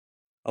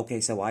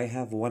Okay, so I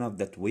have one of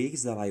the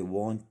tweaks that I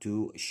want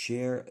to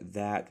share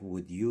that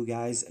with you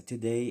guys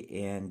today,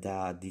 and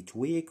the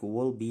tweak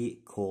will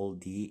be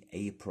called the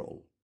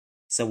April.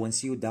 So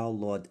once you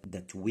download the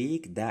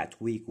tweak, that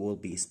tweak will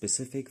be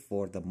specific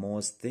for the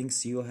most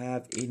things you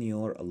have in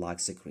your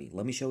lock screen.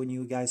 Let me show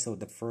you guys. So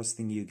the first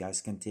thing you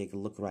guys can take a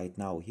look right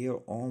now here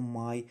on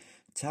my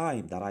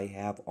time that I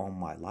have on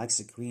my lock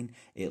screen,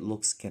 it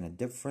looks kind of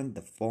different.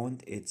 The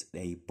font, it's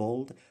a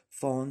bold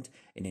font,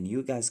 and then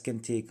you guys can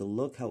take a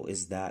look how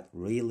is that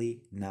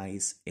really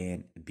nice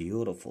and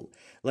beautiful.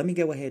 Let me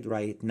go ahead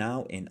right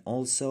now and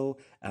also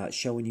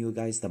showing you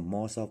guys the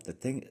most of the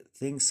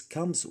things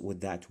comes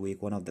with that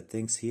tweak. One of the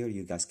things here,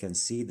 you guys can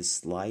see the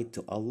slide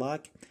to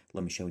unlock.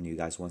 Let me show you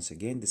guys once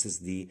again. This is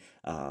the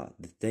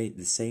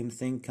same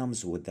thing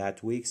comes with that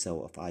tweak.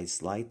 So if I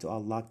slide to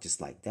unlock just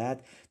like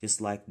that,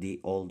 just like the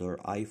older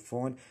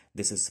iPhone,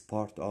 this is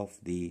part of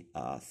the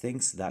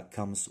things that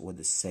comes with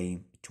the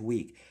same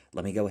tweak.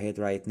 Let me go ahead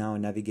right now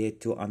and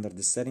navigate to under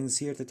the settings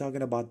here to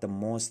talking about the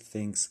most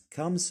things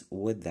comes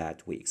with that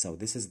tweak. So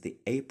this is the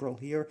April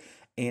here,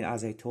 and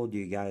as I told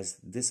you guys,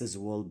 this is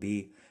will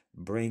be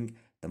bring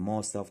the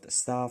most of the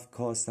stuff,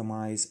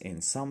 customize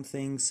and some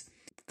things,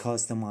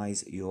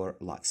 customize your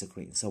lock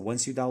screen. So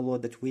once you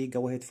download the tweak,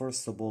 go ahead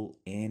first of all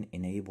and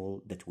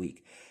enable the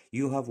tweak.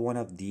 You have one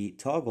of the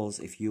toggles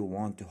if you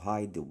want to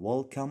hide the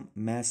welcome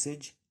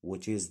message,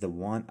 which is the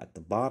one at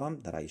the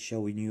bottom that I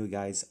showed you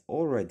guys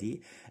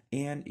already,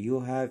 and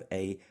you have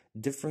a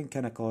different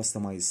kind of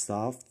customized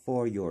stuff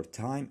for your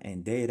time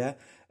and data.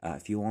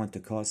 If you want to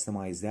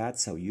customize that,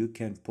 so you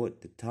can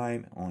put the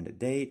time on the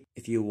date.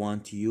 If you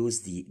want to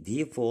use the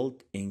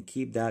default and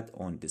keep that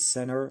on the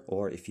center,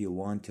 or if you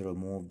want to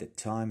remove the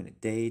time and the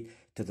date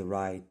to the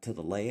right, to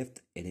the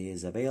left, it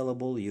is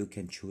available. You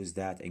can choose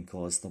that and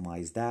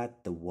customize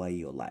that the way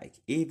you like.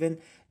 Even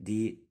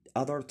the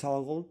other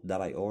toggle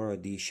that I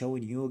already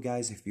showed you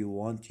guys, if you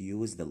want to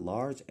use the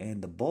large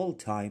and the bold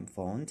time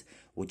font,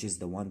 which is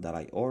the one that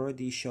I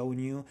already shown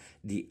you.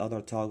 The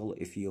other toggle,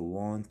 if you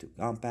want to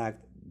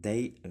compact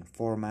date and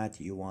format,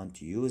 you want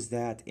to use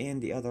that. In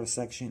the other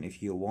section,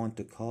 if you want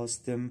to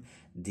custom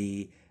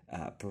the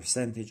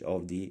percentage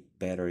of the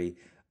battery,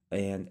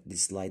 and the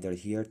slider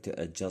here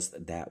to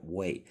adjust that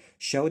way.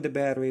 Show the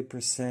battery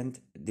percent,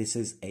 this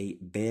is a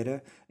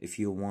beta if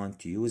you want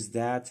to use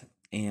that.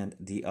 And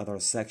the other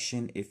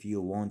section, if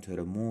you want to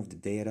remove the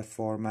data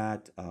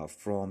format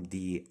from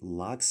the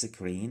lock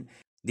screen.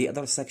 The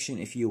other section,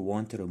 if you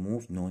want to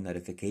remove no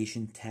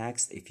notification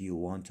text, if you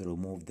want to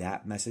remove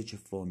that message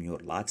from your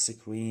lock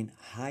screen,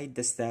 hide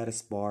the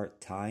status bar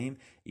time,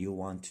 you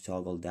want to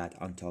toggle that,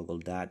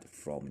 untoggle that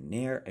from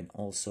there. And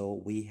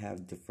also we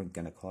have different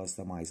kind of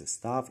customized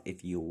stuff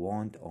if you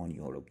want on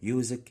your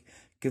music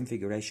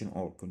configuration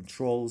or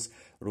controls,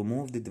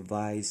 remove the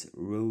device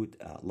root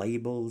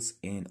labels,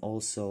 and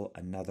also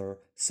another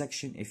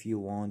section if you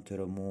want to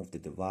remove the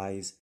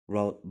device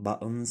route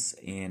buttons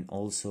and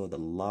also the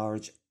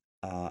large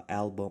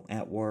album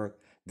artwork.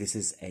 This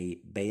is a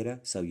beta,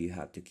 so you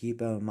have to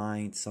keep in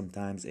mind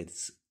sometimes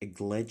it's a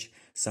glitch,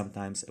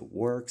 sometimes it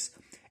works.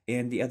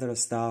 And the other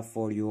stuff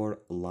for your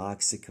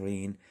lock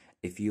screen,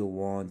 if you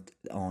want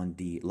on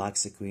the lock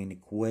screen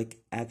quick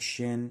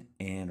action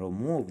and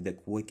remove the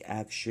quick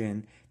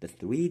action, the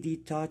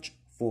 3D touch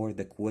for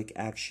the quick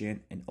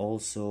action, and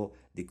also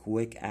the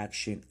quick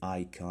action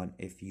icon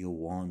if you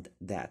want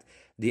that.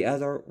 The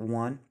other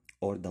one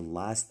or the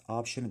last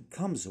option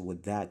comes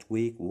with that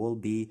tweak will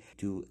be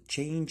to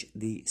change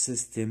the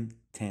system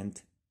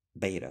tint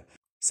beta.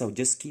 So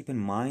just keep in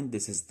mind,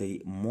 this is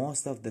the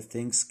most of the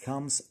things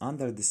comes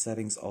under the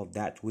settings of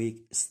that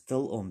tweak,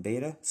 still on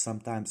beta.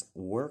 Sometimes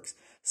works,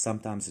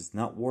 sometimes it's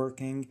not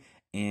working.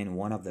 And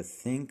one of the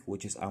thing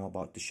which is I'm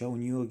about to show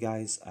you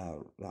guys,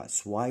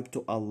 swipe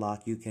to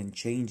unlock, you can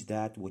change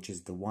that, which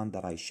is the one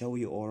that I show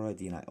you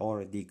already, and I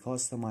already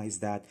customized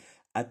that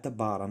at the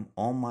bottom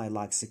on my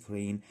lock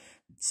screen.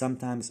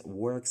 Sometimes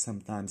works,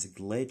 sometimes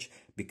glitch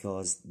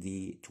because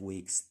the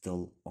tweak's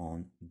still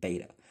on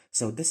beta.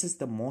 So this is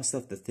the most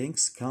of the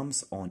things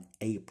comes on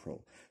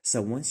April.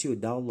 So once you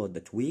download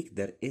the tweak,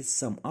 there is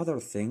some other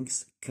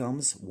things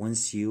comes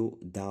once you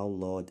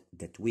download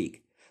the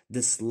tweak.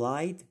 The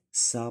slide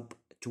sub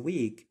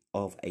tweak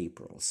of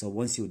April. So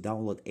once you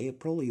download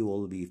April, you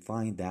will be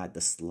find that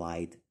the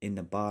slide in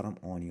the bottom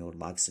on your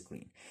lock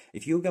screen.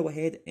 If you go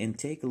ahead and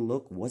take a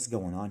look what's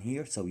going on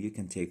here, so you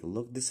can take a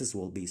look. This is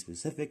will be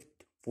specific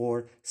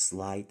for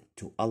slide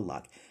to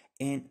unlock.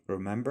 And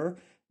remember,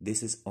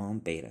 this is on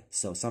beta.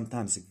 So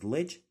sometimes it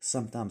glitch,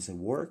 sometimes it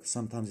works,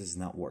 sometimes it's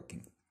not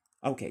working.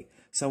 Okay,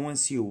 so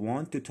once you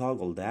want to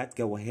toggle that,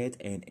 go ahead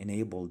and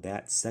enable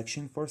that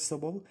section first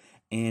of all.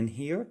 And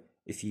here,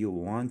 if you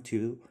want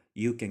to,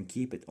 you can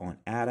keep it on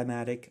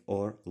automatic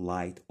or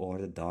light or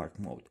the dark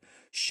mode.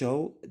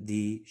 Show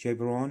the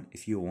Checkra1n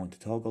if you want to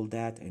toggle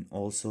that, and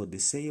also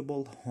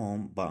disable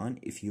home button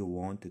if you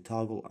want to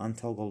toggle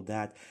untoggle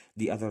that.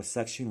 The other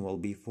section will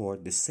be for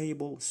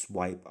disable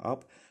swipe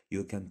up.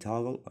 You can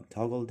toggle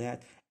untoggle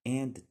that,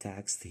 and the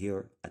text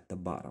here at the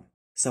bottom.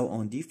 So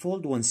on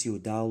default, once you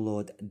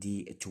download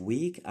the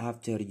tweak,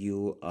 after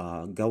you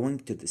going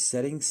to the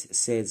settings,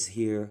 says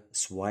here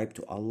swipe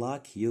to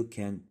unlock, you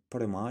can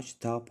pretty much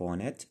tap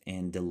on it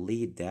and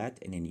delete that,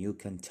 and then you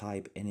can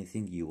type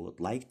anything you would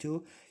like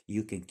to.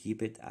 You can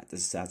keep it as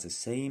the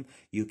same,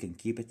 you can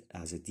keep it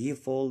as a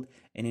default,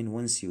 and then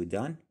once you're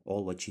done,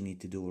 all what you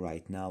need to do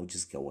right now,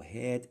 just go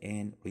ahead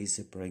and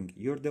respring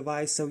your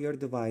device, so your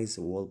device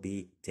will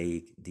be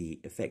take the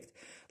effect.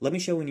 Let me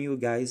show you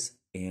guys,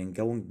 and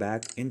going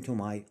back into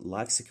my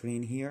lock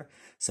screen here,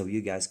 so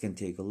you guys can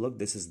take a look.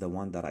 This is the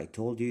one that I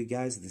told you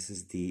guys. This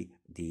is the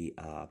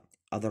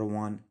other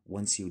one.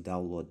 Once you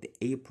download the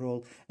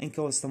April and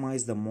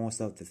customize, the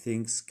most of the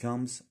things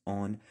comes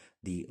on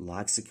the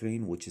lock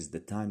screen, which is the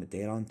time, the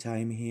date on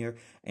time here.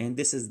 And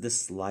this is the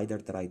slider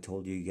that I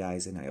told you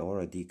guys, and I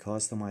already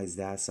customized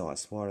that. So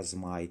as far as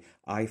my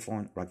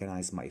iPhone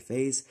recognize my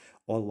face,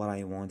 all what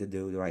I want to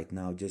do right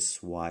now, just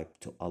swipe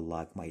to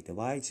unlock my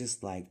device,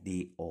 just like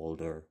the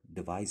older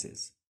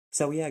devices.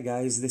 So yeah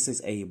guys, this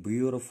is a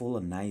beautiful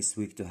and nice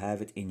tweak to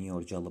have it in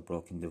your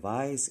jailbroken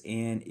device.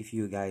 And if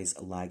you guys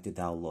like to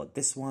download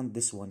this one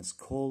is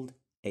called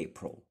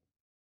April.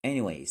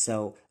 Anyway,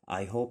 so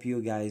I hope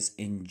you guys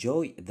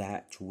enjoy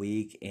that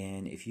tweak,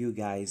 and if you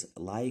guys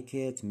like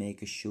it,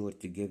 make sure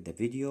to give the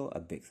video a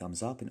big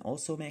thumbs up, and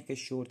also make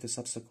sure to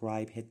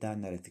subscribe, hit that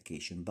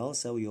notification bell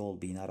so you'll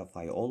be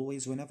notified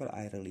always whenever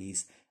I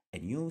release a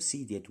new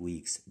Cydia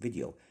tweaks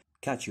video.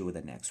 Catch you with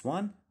the next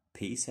one.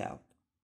 Peace out.